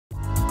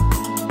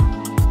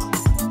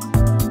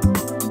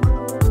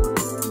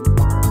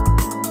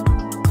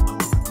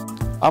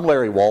I'm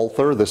Larry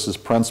Walther. This is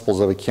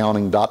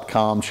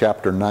principlesofaccounting.com,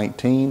 Chapter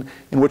 19,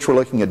 in which we're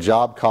looking at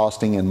job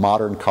costing and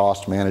modern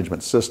cost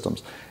management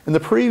systems. In the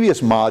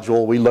previous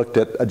module, we looked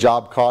at a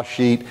job cost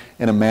sheet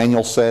in a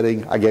manual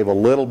setting. I gave a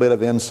little bit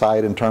of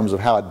insight in terms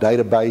of how a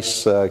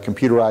database,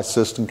 computerized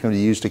system can be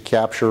used to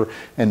capture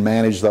and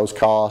manage those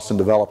costs and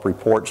develop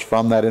reports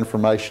from that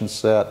information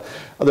set.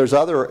 There's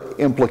other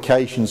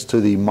implications to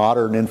the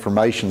modern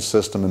information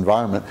system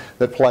environment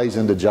that plays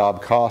into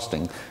job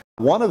costing.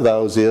 One of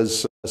those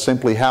is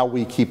simply how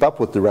we keep up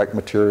with direct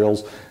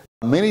materials.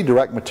 Many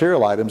direct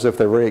material items, if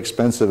they're very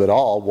expensive at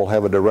all, will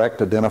have a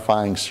direct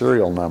identifying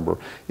serial number.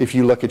 If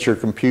you look at your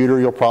computer,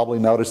 you'll probably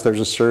notice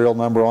there's a serial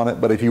number on it,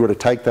 but if you were to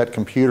take that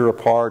computer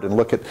apart and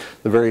look at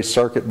the various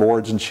circuit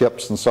boards and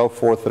chips and so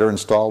forth that are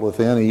installed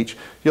within each,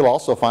 you'll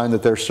also find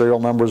that there's serial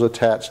numbers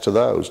attached to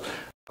those.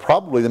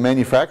 Probably the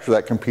manufacturer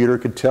of that computer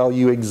could tell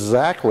you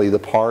exactly the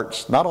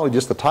parts, not only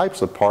just the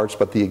types of parts,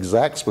 but the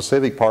exact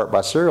specific part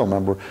by serial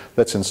number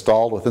that's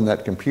installed within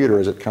that computer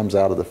as it comes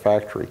out of the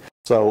factory.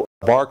 So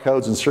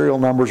barcodes and serial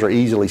numbers are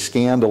easily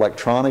scanned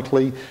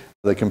electronically.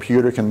 The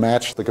computer can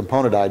match the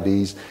component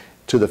IDs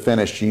to the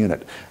finished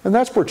unit. And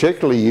that's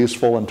particularly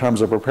useful in terms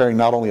of preparing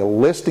not only a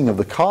listing of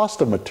the cost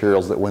of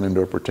materials that went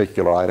into a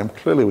particular item,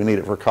 clearly we need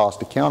it for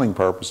cost accounting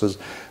purposes,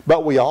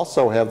 but we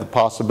also have the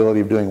possibility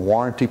of doing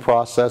warranty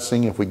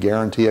processing. If we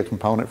guarantee a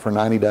component for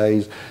 90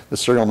 days, the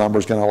serial number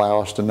is going to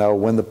allow us to know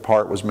when the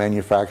part was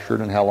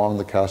manufactured and how long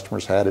the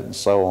customers had it and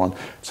so on.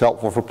 It's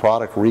helpful for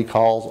product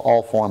recalls,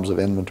 all forms of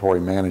inventory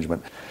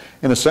management.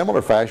 In a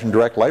similar fashion,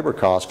 direct labor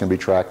costs can be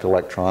tracked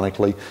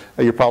electronically.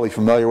 You're probably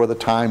familiar with a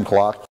time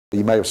clock.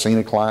 You may have seen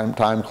a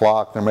time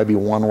clock. There may be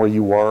one where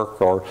you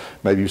work, or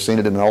maybe you've seen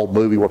it in an old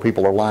movie where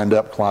people are lined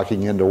up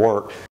clocking into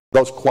work.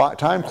 Those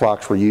time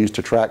clocks were used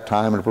to track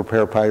time and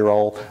prepare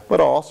payroll,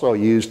 but also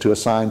used to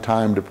assign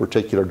time to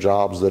particular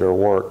jobs that are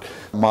worked.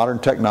 Modern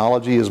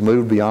technology has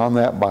moved beyond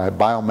that by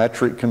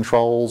biometric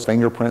controls,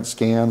 fingerprint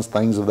scans,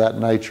 things of that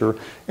nature,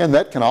 and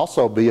that can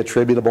also be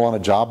attributable on a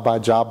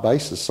job-by-job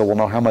basis. So we'll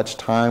know how much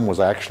time was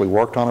actually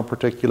worked on a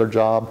particular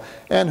job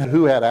and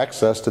who had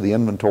access to the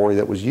inventory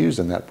that was used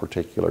in that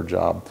particular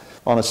job.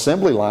 On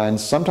assembly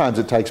lines, sometimes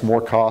it takes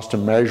more cost to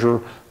measure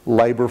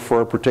labor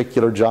for a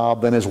particular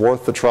job than is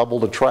worth the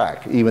trouble to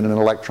track, even in an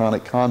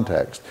electronic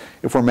context.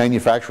 If we're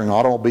manufacturing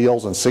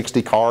automobiles and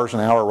 60 cars an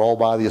hour roll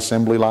by the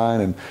assembly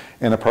line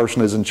and a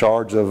person is in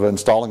charge of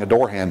installing a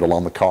door handle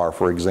on the car,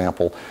 for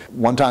example,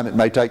 one time it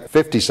may take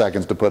 50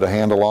 seconds to put a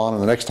handle on,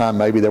 and the next time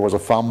maybe there was a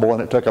fumble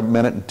and it took a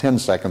minute and 10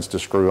 seconds to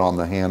screw on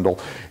the handle.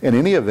 In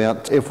any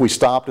event, if we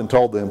stopped and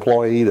told the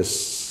employee to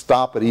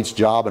stop at each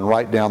job and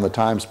write down the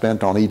time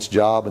spent on each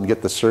job and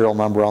get the serial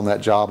number on that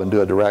job and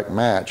do a direct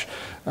match,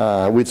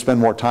 we'd spend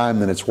more time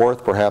than it's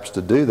worth perhaps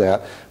to do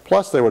that.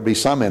 Plus there would be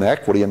some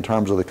inequity in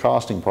terms of the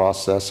costing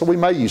process. So we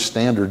may use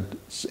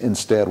standards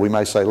instead. We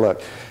may say,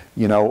 look,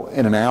 you know,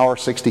 in an hour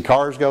 60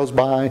 cars goes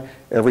by,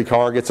 every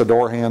car gets a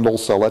door handle,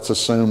 so let's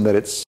assume that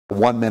it's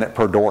 1 minute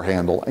per door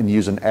handle and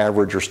use an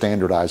average or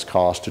standardized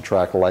cost to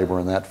track labor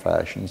in that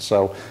fashion.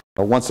 So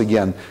once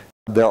again,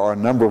 there are a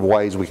number of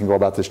ways we can go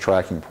about this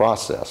tracking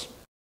process.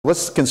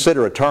 Let's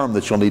consider a term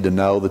that you'll need to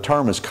know. The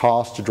term is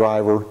cost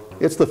driver.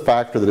 It's the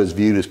factor that is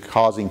viewed as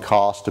causing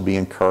costs to be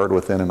incurred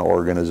within an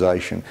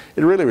organization.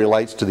 It really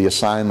relates to the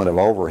assignment of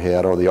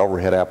overhead or the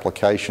overhead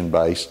application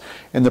base.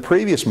 In the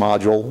previous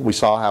module, we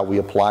saw how we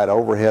applied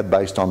overhead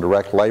based on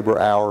direct labor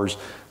hours.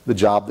 The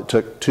job that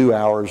took 2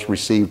 hours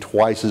received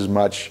twice as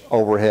much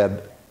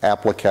overhead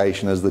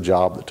application as the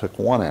job that took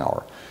 1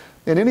 hour.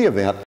 In any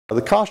event,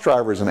 the cost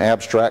driver is an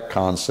abstract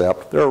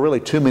concept. There are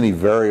really too many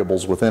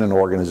variables within an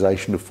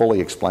organization to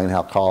fully explain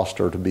how costs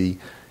are to be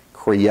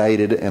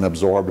created and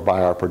absorbed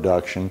by our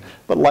production,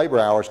 but labor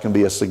hours can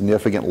be a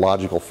significant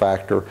logical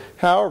factor.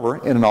 However,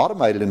 in an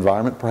automated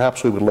environment,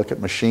 perhaps we would look at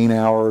machine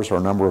hours or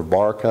number of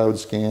barcode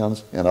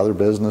scans. In other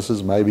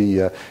businesses, maybe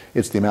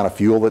it's the amount of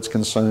fuel that's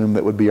consumed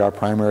that would be our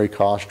primary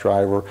cost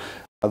driver.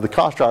 The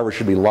cost driver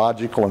should be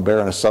logical and bear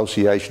an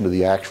association to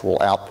the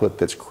actual output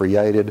that's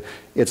created.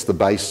 It's the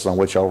basis on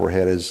which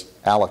overhead is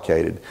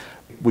allocated.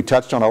 We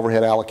touched on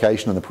overhead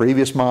allocation in the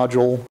previous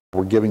module.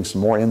 We're giving some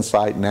more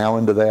insight now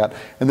into that,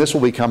 and this will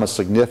become a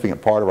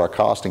significant part of our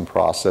costing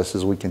process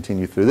as we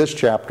continue through this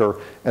chapter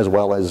as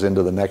well as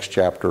into the next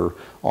chapter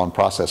on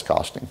process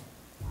costing.